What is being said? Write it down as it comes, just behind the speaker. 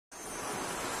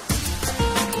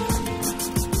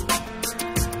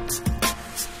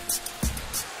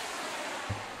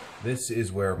This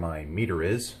is where my meter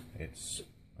is. It's,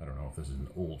 I don't know if this is an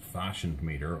old-fashioned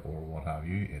meter or what have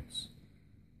you. It's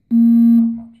not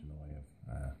that much in the way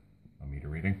of a meter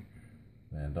reading.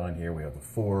 Then down here we have the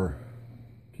 4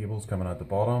 cables coming out the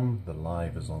bottom. The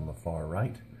live is on the far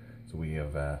right. So we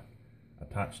have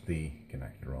attached the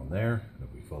connector on there.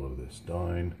 If we follow this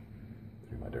down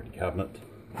through my dirty cabinet,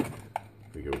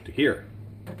 we go to here.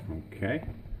 Okay.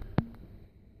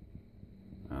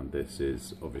 And this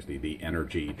is obviously the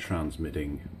energy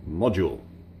transmitting module.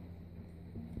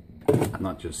 And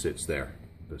that just sits there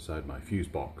beside my fuse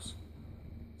box.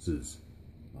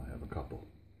 I have a couple,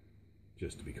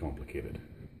 just to be complicated.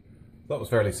 That was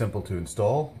fairly simple to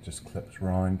install. Just clips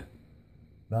round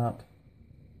that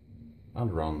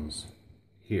and runs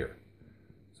here.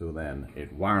 So then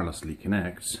it wirelessly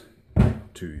connects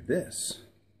to this,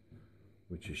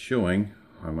 which is showing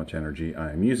how much energy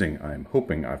I am using. I'm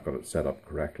hoping I've got it set up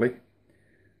correctly.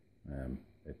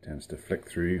 It tends to flick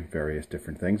through various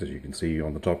different things. As you can see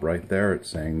on the top right there, it's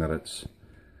saying that it's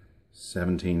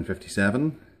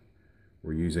 1757.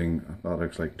 We're using, that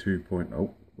looks like 2.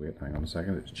 Oh, wait, hang on a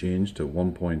second. It's changed to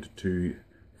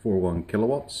 1.241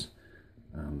 kilowatts,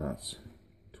 and that's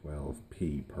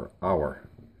 12p per hour.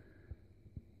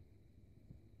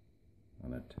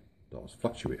 And it does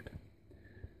fluctuate.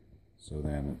 So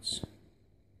then it's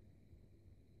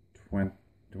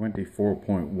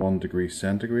 24.1 degrees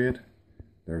centigrade.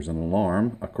 There's an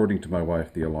alarm. According to my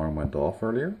wife, the alarm went off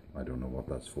earlier. I don't know what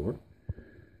that's for.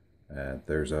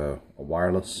 There's a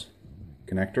wireless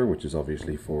connector, which is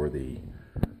obviously for the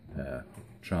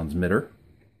transmitter.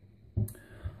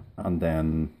 And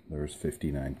then there's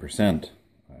 59%.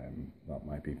 That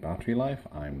might be battery life.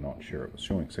 I'm not sure. It was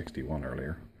showing 61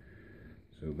 earlier.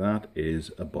 So that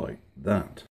is about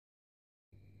that.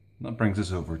 That brings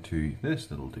us over to this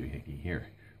little doohickey here,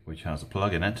 which has a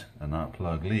plug in it, and that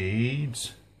plug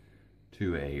leads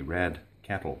to a red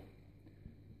kettle.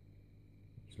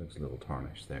 Which looks a little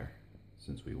tarnished there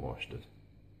since we washed it.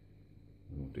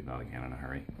 We won't do that again in a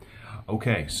hurry.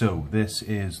 Okay, so this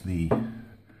is the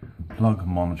plug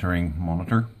monitoring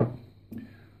monitor,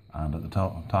 and at the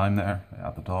top time there,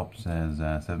 at the top says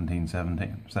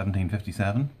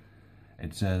 1757.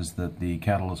 It says that the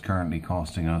kettle is currently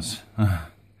costing us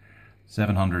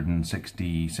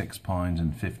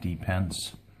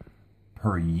 £766.50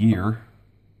 per year.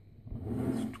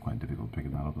 It's quite difficult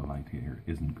picking that up. The light here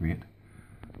isn't great.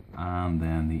 And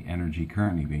then the energy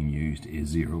currently being used is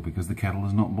 0 because the kettle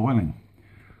is not boiling.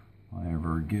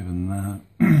 However, given the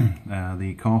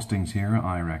costings here,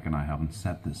 I reckon I haven't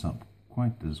set this up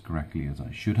quite as correctly as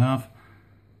I should have,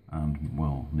 and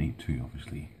will need to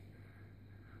obviously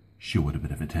show it a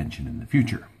bit of attention in the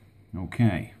future.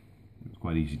 Okay. It's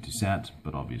quite easy to set,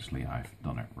 but obviously I've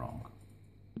done it wrong.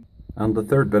 And the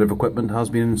third bit of equipment has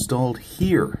been installed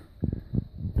here.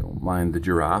 Don't mind the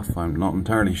giraffe, I'm not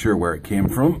entirely sure where it came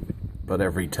from, but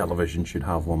every television should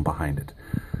have one behind it.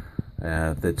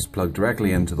 That's plugged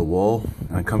directly into the wall,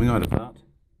 and coming out of that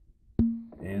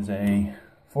is a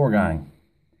 4-gang.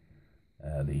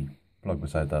 The plug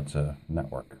beside that's a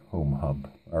network home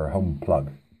hub, or home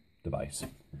plug device.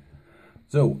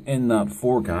 So in that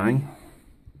 4-gang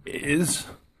is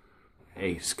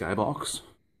a skybox.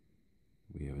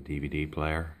 We have a DVD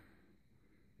player,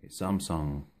 a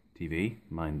Samsung TV,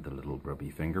 mind the little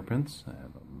grubby fingerprints,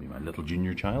 that'll be my little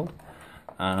junior child,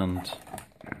 and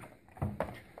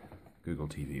Google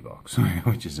TV box,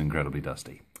 which is incredibly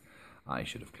dusty. I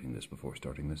should have cleaned this before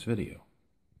starting this video.